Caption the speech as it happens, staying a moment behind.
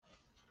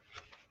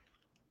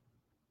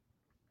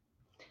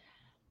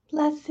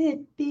Blessed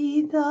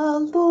be the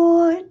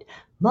Lord,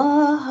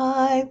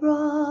 my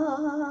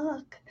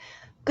rock.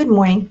 Good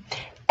morning.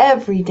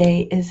 Every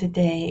day is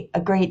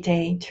a great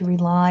day to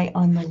rely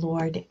on the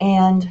Lord.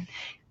 And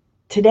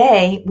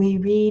today we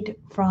read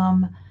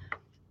from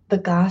the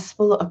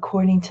Gospel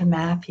according to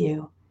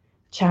Matthew,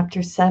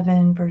 chapter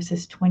 7,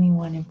 verses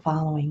 21 and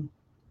following.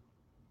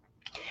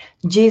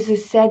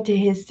 Jesus said to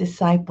his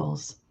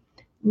disciples,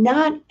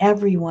 "Not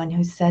everyone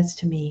who says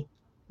to me,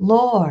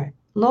 'Lord,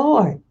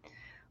 Lord,'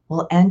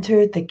 will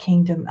enter the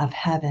kingdom of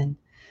heaven,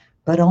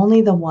 but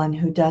only the one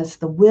who does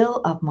the will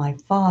of my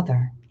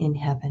Father in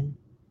heaven.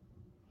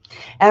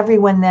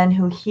 Everyone then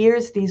who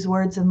hears these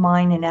words of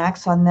mine and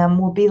acts on them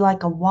will be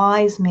like a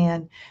wise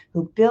man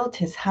who built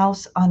his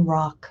house on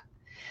rock.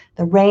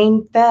 The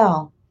rain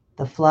fell,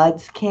 the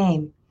floods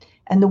came,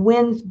 and the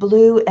winds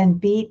blew and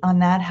beat on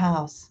that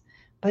house,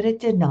 but it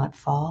did not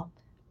fall,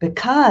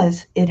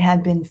 because it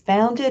had been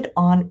founded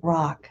on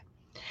rock.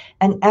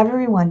 And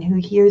everyone who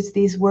hears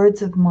these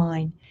words of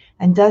mine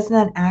and does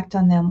not act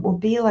on them will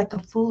be like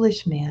a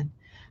foolish man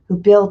who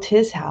built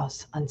his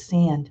house on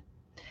sand.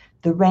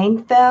 The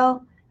rain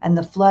fell, and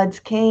the floods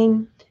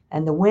came,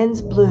 and the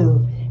winds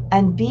blew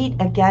and beat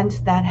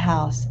against that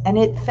house, and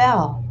it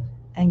fell,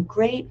 and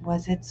great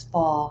was its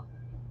fall."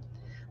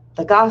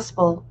 The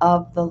Gospel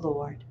of the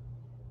Lord.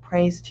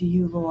 Praise to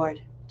you,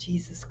 Lord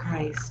Jesus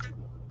Christ.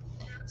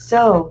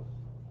 So,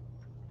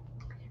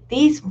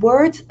 these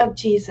words of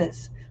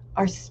Jesus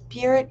are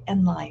spirit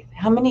and life.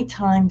 How many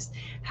times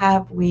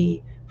have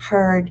we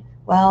heard,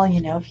 well,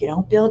 if you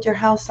don't build your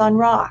house on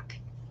rock?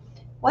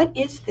 What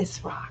is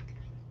this rock?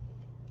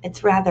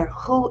 It's rather,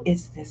 who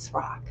is this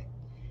rock?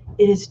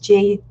 It is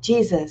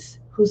Jesus,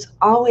 who's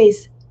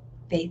always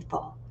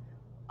faithful,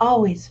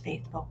 always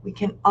faithful. We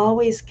can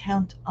always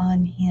count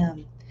on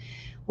him.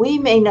 We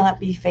may not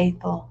be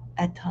faithful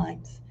at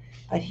times,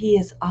 but he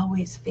is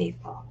always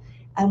faithful.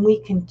 And we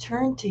can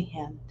turn to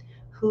him,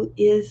 who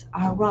is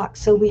our rock.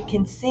 So we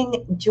can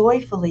sing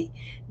joyfully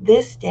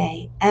this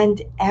day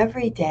and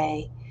every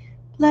day,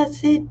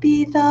 "Blessed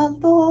be the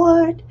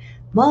Lord,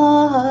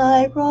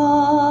 my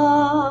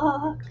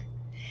rock."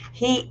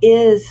 He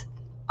is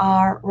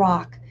our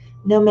rock.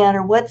 No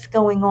matter what's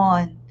going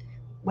on,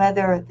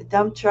 whether the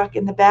dump truck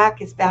in the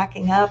back is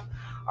backing up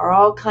or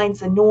all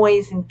kinds of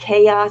noise and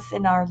chaos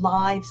in our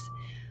lives,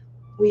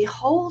 we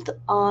hold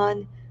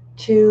on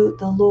to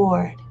the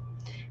Lord.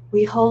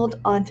 We hold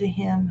on to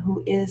him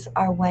who is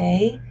our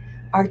way,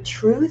 our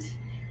truth,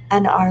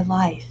 and our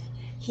life.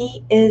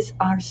 He is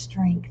our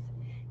strength.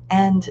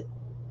 And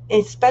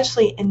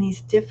especially in these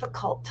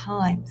difficult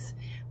times,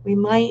 we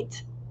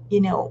might,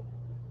 you know,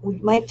 we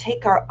might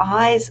take our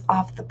eyes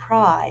off the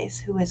prize,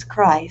 who is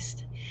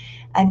Christ,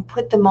 and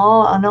put them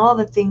all on all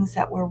the things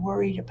that we're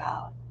worried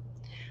about.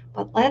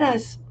 But let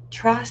us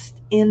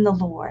trust in the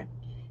Lord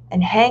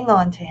and hang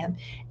on to him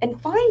and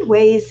find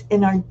ways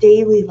in our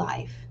daily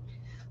life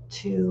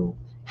to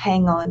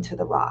hang on to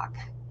the rock,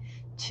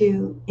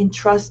 to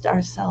entrust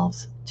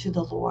ourselves to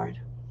the Lord.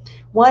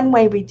 One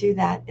way we do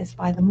that is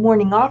by the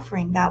morning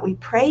offering that we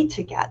pray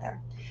together.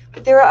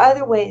 But there are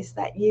other ways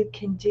that you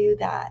can do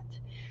that.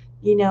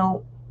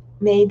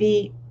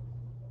 Maybe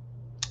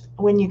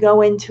when you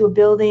go into a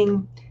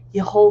building,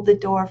 you hold the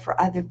door for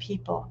other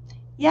people.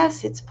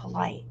 Yes, it's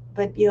polite,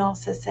 but you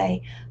also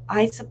say,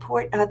 "I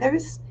support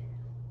others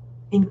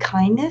in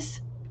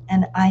kindness,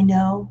 and I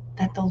know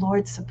that the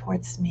Lord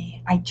supports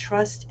me. I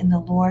trust in the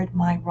Lord,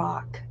 my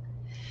rock."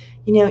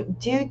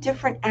 Do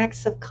different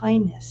acts of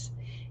kindness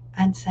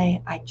and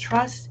say, "I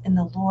trust in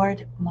the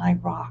Lord, my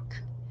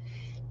rock."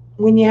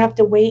 When you have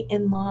to wait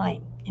in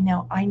line,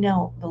 I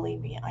know,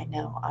 believe me, I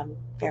know I'm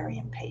very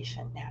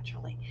impatient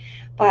naturally,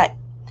 but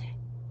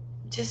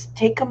just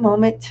take a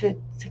moment to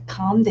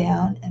calm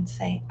down and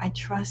say, "I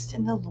trust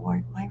in the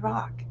Lord, my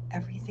rock.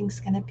 Everything's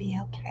going to be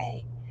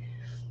okay."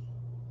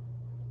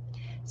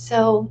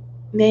 So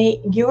may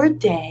your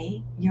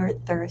day, your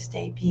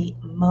Thursday, be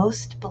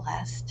most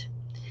blessed.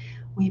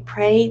 We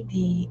pray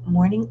the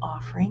morning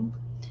offering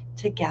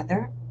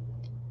together,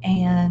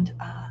 and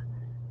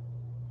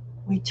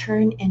we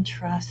turn in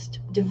trust.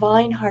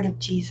 Divine Heart of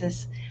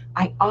Jesus,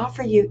 I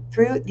offer you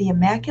through the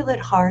Immaculate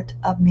Heart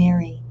of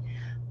Mary,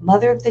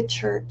 Mother of the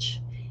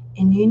Church,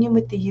 in union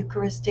with the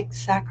Eucharistic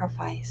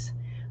sacrifice,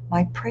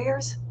 my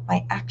prayers,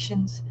 my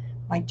actions,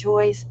 my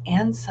joys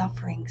and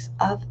sufferings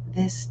of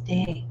this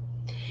day,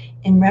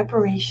 in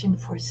reparation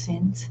for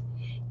sins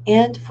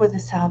and for the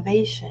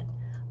salvation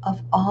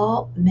of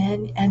all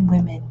men and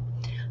women,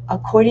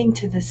 according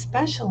to the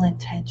special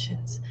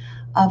intentions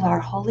of our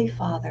Holy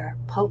Father,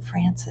 Pope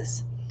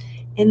Francis,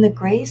 in the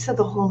grace of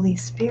the Holy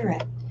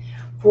Spirit,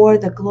 for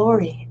the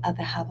glory of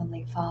the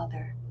Heavenly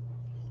Father.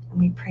 And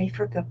we pray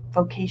for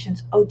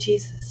vocations. Oh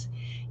Jesus,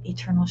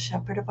 eternal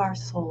shepherd of our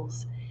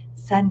souls,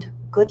 send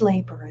good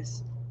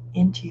laborers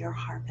into your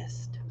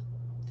harvest.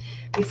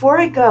 Before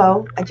I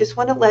go, I just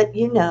want to let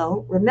you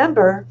know,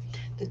 remember,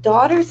 the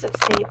Daughters of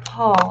St.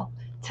 Paul,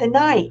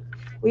 tonight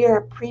we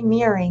are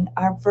premiering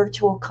our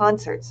virtual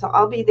concert. So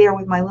I'll be there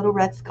with my little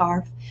red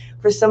scarf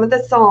for some of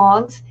the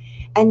songs.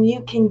 And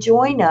you can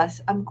join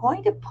us. I'm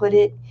going to put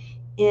it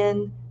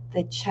in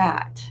the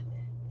chat,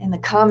 in the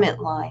comment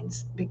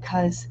lines,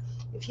 because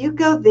if you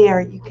go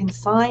there, you can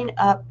sign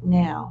up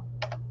now.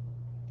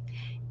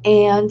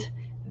 And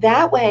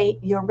that way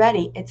you're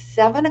ready. It's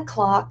 7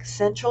 o'clock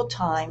Central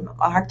Time,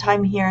 our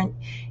time here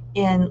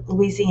in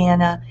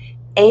Louisiana,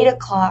 8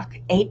 o'clock,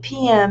 8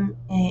 p.m.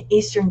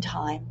 Eastern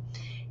Time.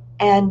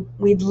 And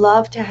we'd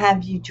love to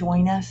have you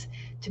join us,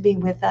 to be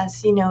with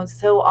us. You know,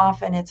 so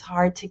often it's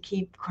hard to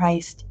keep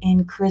Christ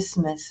in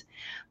Christmas,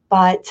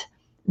 but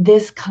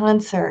this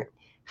concert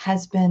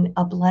has been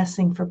a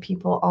blessing for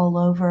people all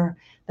over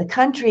the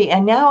country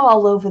and now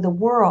all over the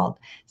world.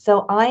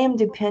 So I am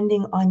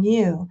depending on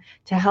you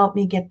to help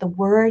me get the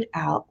word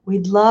out.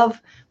 We'd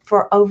love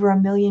for over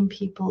 1 million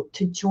people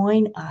to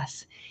join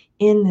us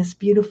in this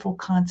beautiful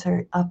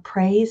concert of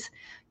praise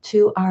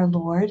to our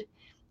Lord,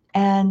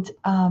 and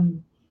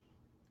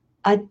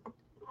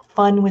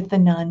fun with the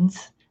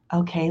nuns.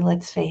 Okay,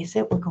 let's face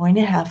it, we're going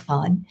to have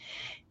fun,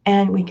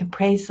 and we can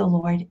praise the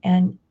Lord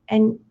and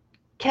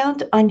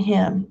count on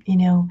Him. You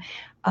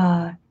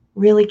know,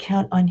 really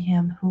count on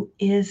Him who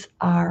is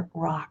our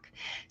rock.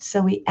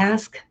 So we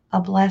ask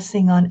a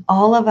blessing on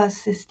all of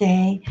us this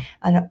day,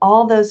 and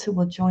all those who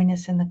will join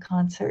us in the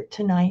concert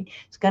tonight.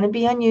 It's going to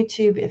be on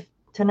YouTube. If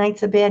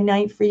tonight's a bad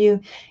night for you,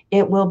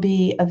 it will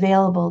be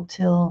available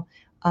till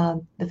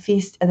the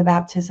Feast of the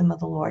Baptism of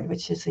the Lord,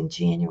 which is in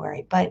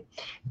January. But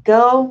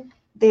go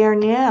there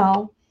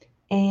now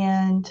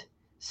and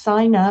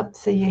sign up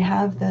so you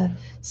have the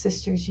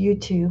sisters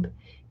YouTube,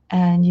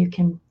 and you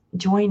can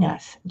join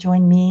us,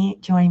 join me,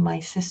 join my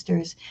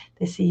sisters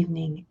this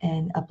evening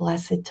in a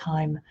blessed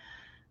time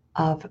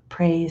of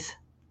praise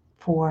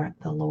for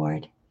the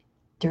Lord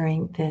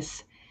during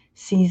this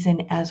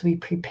season as we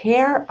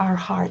prepare our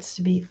hearts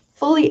to be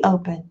fully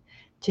open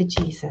to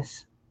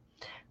Jesus.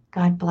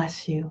 God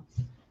bless you.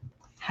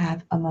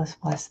 Have a most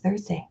blessed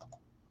Thursday.